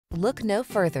Look no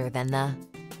further than the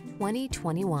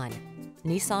 2021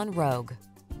 Nissan Rogue.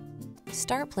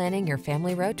 Start planning your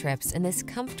family road trips in this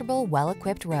comfortable,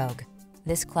 well-equipped Rogue.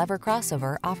 This clever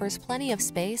crossover offers plenty of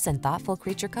space and thoughtful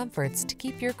creature comforts to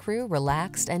keep your crew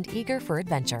relaxed and eager for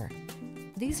adventure.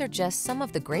 These are just some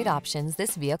of the great options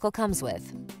this vehicle comes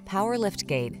with: power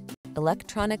liftgate,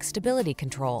 electronic stability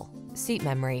control, seat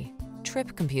memory,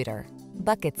 trip computer,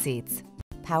 bucket seats,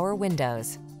 power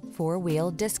windows,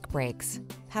 four-wheel disc brakes,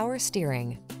 power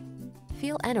steering.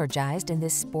 Feel energized in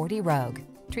this sporty Rogue.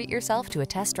 Treat yourself to a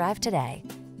test drive today.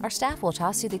 Our staff will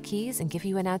toss you the keys and give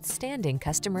you an outstanding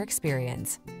customer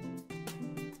experience.